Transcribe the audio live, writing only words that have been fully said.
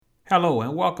Hello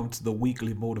and welcome to the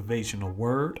weekly motivational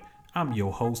word. I'm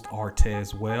your host,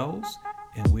 Artez Wells,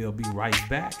 and we'll be right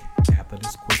back after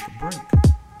this quick break.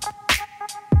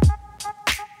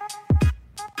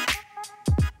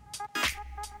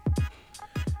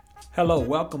 Hello,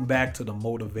 welcome back to the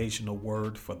motivational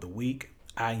word for the week.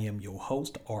 I am your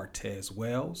host, Artez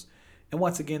Wells, and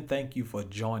once again, thank you for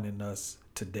joining us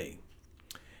today.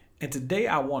 And today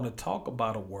I want to talk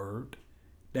about a word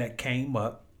that came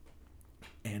up,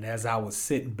 and as I was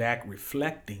sitting back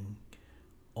reflecting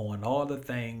on all the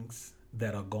things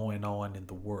that are going on in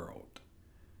the world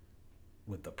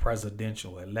with the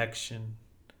presidential election,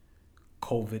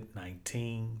 COVID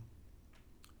 19,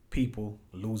 people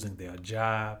losing their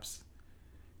jobs,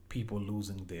 people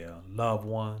losing their loved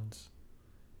ones,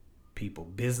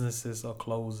 businesses are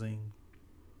closing,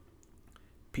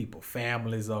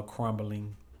 families are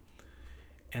crumbling.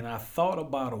 And I thought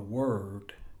about a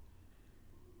word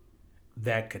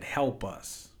that could help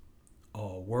us,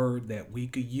 or a word that we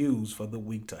could use for the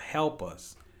week to help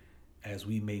us as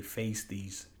we may face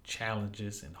these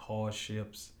challenges and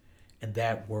hardships. And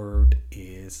that word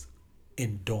is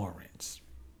endurance.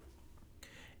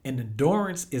 And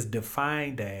endurance is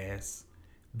defined as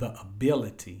the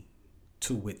ability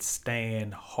to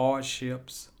withstand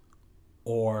hardships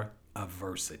or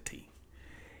adversity.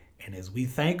 And as we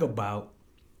think about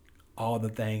all the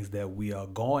things that we are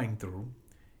going through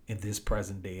in this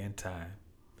present day and time,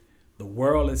 the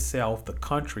world itself, the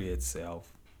country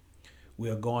itself, we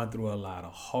are going through a lot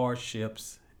of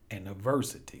hardships and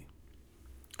adversity.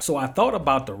 So I thought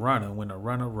about the runner. When a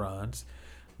runner runs,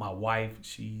 my wife,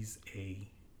 she's a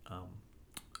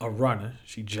runner.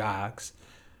 She jogs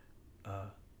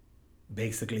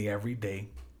basically every day.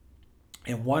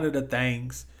 And one of the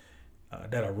things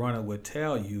that a runner would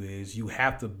tell you is you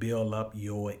have to build up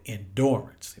your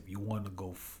endurance. If you want to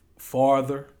go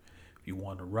farther, if you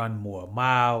want to run more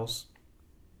miles,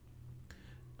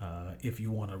 if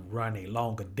you want to run a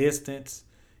longer distance,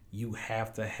 you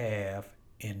have to have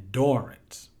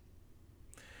endurance.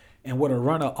 And what a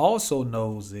runner also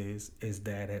knows is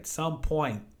that at some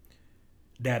point,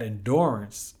 that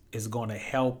endurance is going to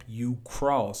help you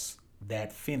cross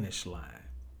that finish line.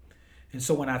 And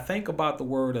so when I think about the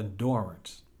word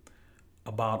endurance,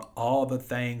 about all the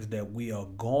things that we are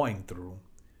going through,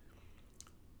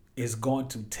 it's going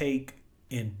to take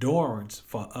endurance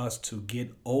for us to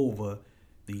get over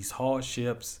these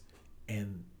hardships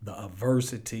and the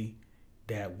adversity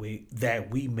that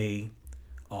we may,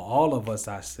 or all of us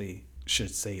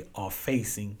should say are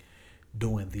facing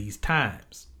during these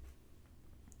times.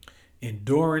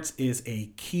 Endurance is a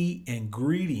key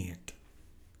ingredient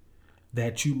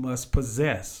that you must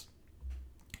possess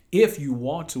if you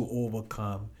want to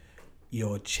overcome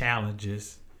your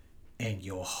challenges and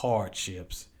your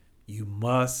hardships. You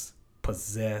must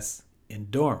possess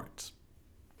endurance.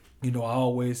 I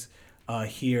always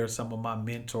hear some of my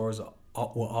mentors will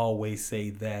always say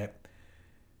that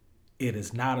it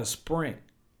is not a sprint.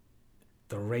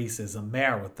 The race is a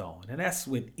marathon. And that's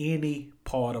with any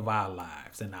part of our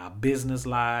lives. In our business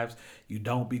lives, you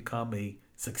don't become a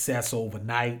success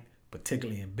overnight,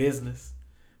 particularly in business.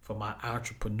 For my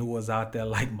entrepreneurs out there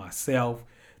like myself,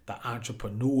 the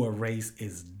entrepreneur race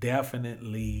is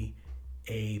definitely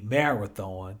a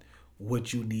marathon,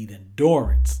 which you need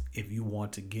endurance if you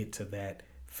want to get to that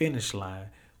finish line,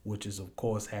 which is, of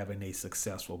course, having a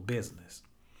successful business.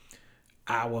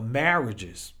 Our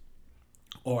marriages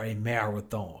are a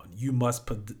marathon. You must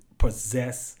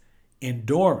possess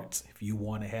endurance if you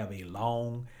want to have a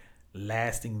long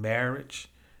lasting marriage.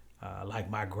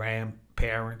 Like my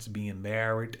grandparents being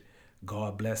married,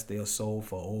 God bless their soul,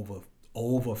 for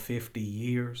over 50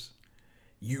 years.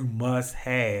 You must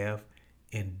have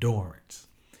endurance.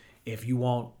 If you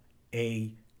want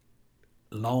a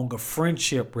longer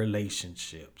friendship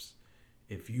relationships,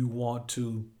 if you want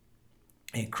to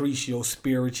increase your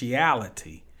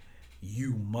spirituality,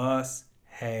 you must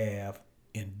have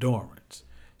endurance.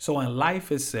 So in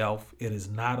life itself, it is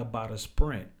not about a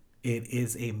sprint. It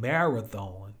is a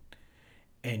marathon,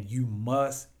 and you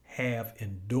must have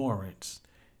endurance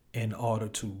in order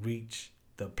to reach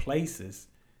the places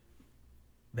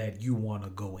that you want to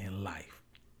go in life.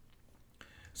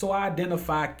 So I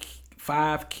identify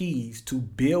 5 keys to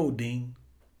building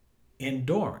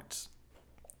endurance.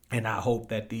 And I hope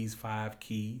that these 5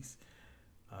 keys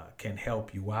can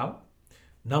help you out.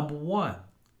 Number 1,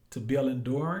 to build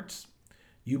endurance,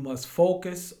 you must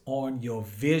focus on your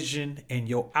vision and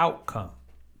your outcome.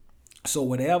 So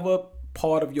whatever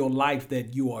part of your life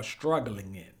that you are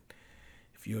struggling in,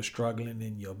 if you're struggling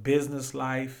in your business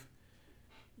life,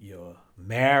 your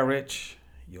marriage,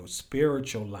 your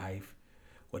spiritual life,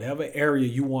 whatever area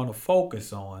you want to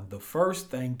focus on, the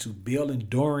first thing to build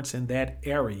endurance in that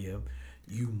area,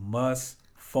 you must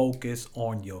focus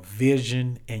on your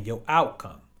vision and your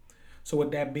outcome. So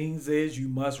what that means is you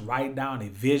must write down a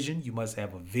vision. You must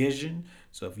have a vision.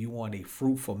 So if you want a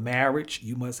fruitful marriage,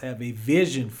 you must have a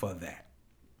vision for that.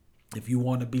 If you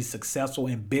want to be successful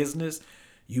in business,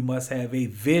 you must have a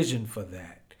vision for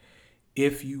that.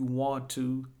 If you want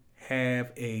to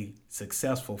have a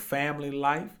successful family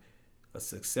life, a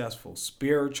successful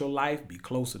spiritual life, be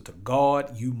closer to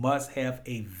God, you must have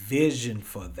a vision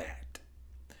for that.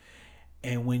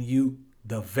 And when you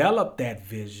develop that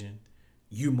vision,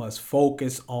 you must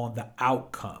focus on the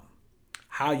outcome.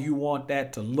 How you want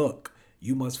that to look.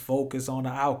 You must focus on the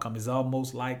outcome. It's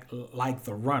almost like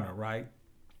the runner, right?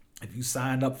 If you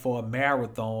signed up for a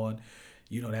marathon,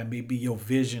 that may be your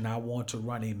vision. I want to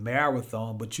run a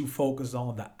marathon, but you focus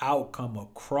on the outcome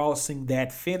of crossing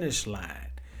that finish line.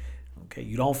 Okay,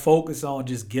 you don't focus on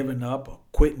just giving up or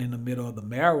quitting in the middle of the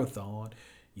marathon.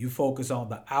 You focus on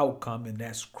the outcome, and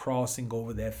that's crossing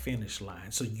over that finish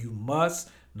line. So you must,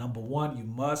 number one, you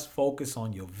must focus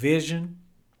on your vision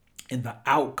and the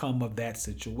outcome of that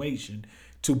situation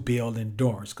to build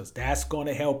endurance, because that's going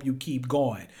to help you keep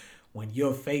going. When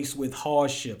you're faced with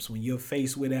hardships, when you're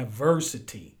faced with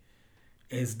adversity,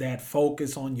 is that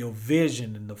focus on your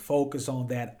vision and the focus on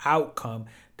that outcome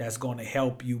that's going to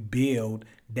help you build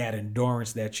that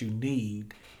endurance that you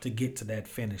need to get to that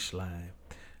finish line.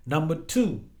 Number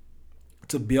two,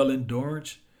 to build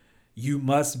endurance, you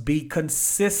must be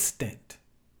consistent.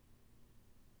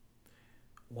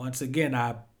 Once again,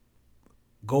 I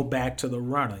go back to the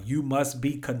runner. You must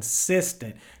be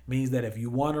consistent. Means that if you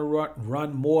want to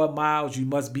run more miles, you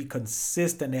must be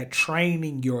consistent at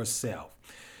training yourself.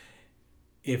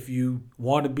 If you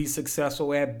want to be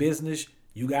successful at business,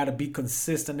 you got to be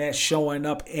consistent at showing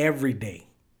up every day.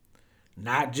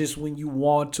 Not just when you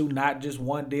want to, not just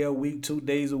one day a week, 2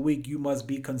 days a week. You must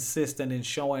be consistent in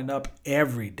showing up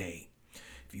every day.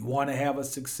 If you want to have a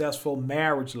successful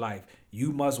marriage life,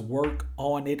 you must work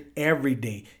on it every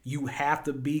day. You have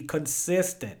to be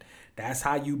consistent. That's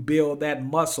how you build that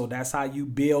muscle. That's how you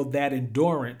build that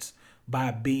endurance,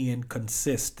 by being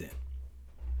consistent.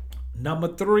 Number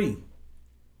three,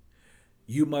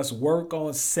 you must work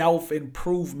on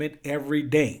self-improvement every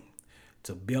day.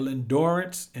 To build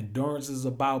endurance, endurance is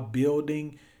about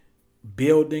building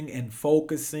and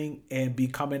focusing and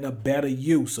becoming a better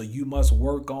you. So you must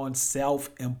work on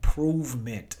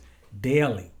self-improvement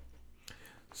daily.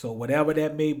 So whatever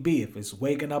that may be, if it's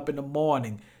waking up in the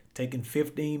morning, taking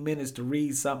 15 minutes to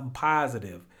read something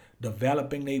positive,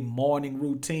 developing a morning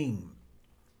routine,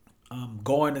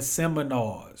 going to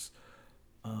seminars,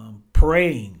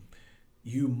 praying,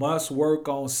 you must work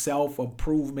on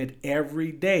self-improvement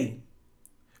every day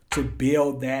to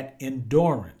build that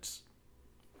endurance.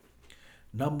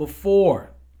 Number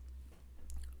four,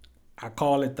 I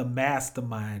call it the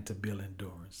mastermind to build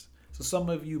endurance. So some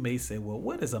of you may say, well,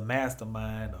 what is a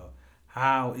mastermind, or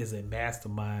how is a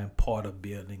mastermind part of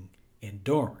building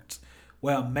endurance?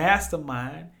 Well,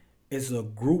 mastermind is a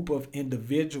group of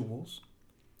individuals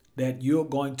that you're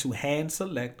going to hand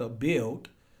select or build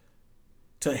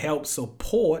to help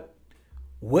support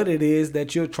what it is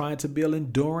that you're trying to build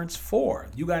endurance for.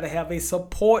 You got to have a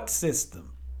support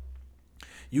system.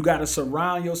 You got to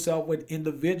surround yourself with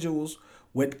individuals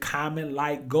with common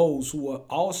like goals, who are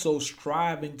also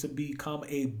striving to become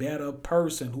a better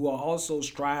person, who are also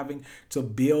striving to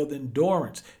build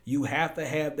endurance. You have to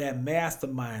have that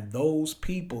mastermind, those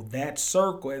people, that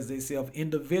circle, as they say, of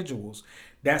individuals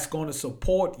that's going to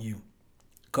support you.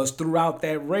 Because throughout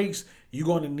that race, you're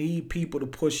going to need people to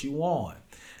push you on.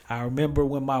 I remember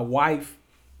when my wife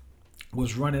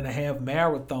was running a half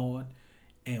marathon,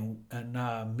 and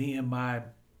me and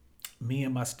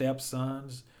my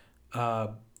stepsons,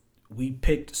 we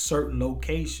picked certain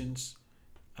locations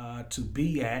to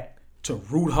be at to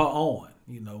root her on.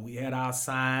 We had our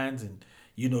signs and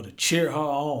to cheer her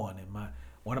on. And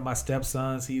one of my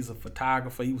stepsons, he's a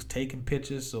photographer. He was taking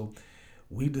pictures, so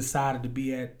we decided to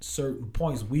be at certain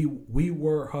points. We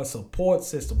were her support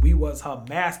system. We was her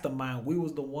mastermind. We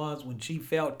was the ones when she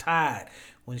felt tired,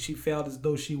 when she felt as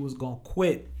though she was gonna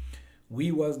quit.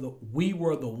 We were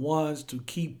the ones to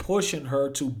keep pushing her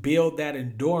to build that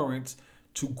endurance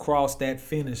to cross that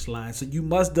finish line. So you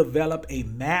must develop a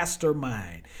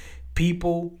mastermind,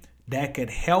 people that could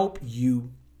help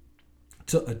you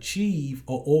to achieve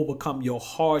or overcome your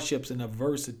hardships and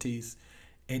adversities,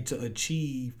 and to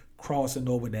achieve crossing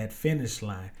over that finish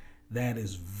line. That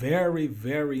is very,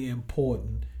 very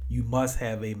important. You must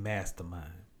have a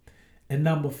mastermind. And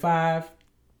number 5,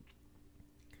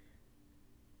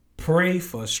 pray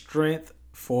for strength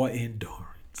for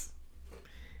endurance.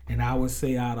 And I would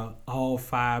say out of all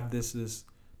five, this is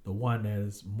the one that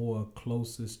is more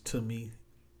closest to me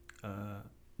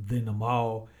than them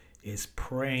all, is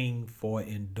praying for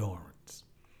endurance.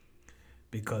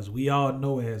 Because we all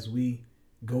know as we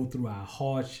go through our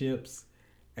hardships,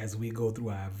 as we go through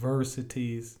our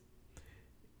adversities,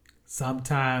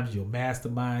 sometimes your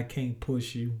mastermind can't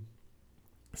push you.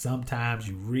 Sometimes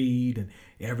you read and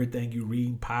everything you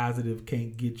read positive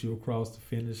can't get you across the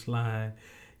finish line.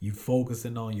 You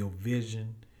focusing on your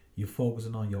vision. You're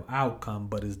focusing on your outcome,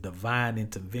 but it's divine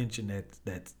intervention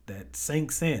that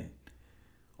sinks in,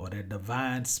 or that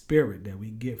divine spirit that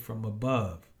we get from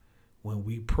above when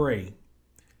we pray,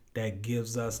 that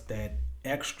gives us that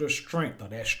extra strength, or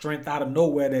that strength out of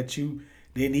nowhere that you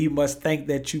didn't even must think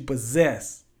that you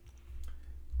possess,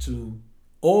 to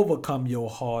overcome your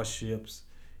hardships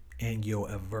and your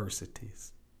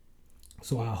adversities.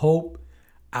 So I hope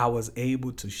I was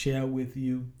able to share with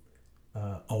you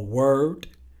a word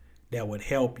that would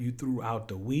help you throughout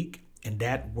the week. And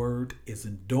that word is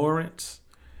endurance,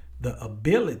 the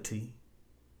ability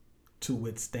to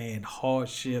withstand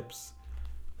hardships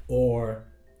or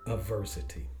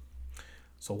adversity.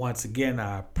 So once again,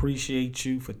 I appreciate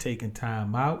you for taking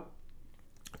time out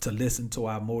to listen to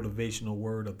our motivational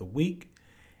word of the week.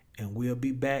 And we'll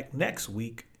be back next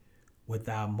week with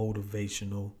our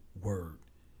motivational word.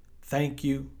 Thank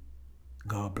you.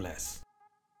 God bless.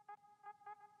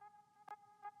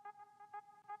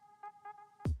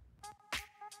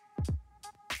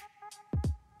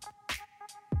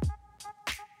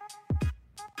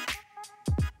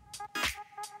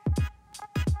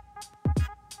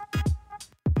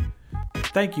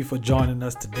 Thank you for joining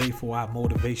us today for our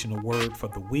motivational word for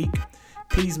the week.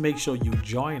 Please make sure you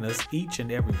join us each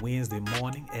and every Wednesday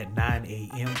morning at 9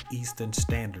 a.m. Eastern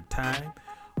Standard Time.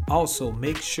 Also,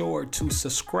 make sure to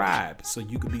subscribe so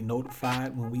you can be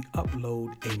notified when we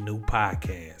upload a new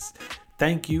podcast.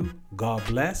 Thank you, God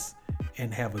bless,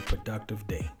 and have a productive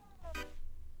day.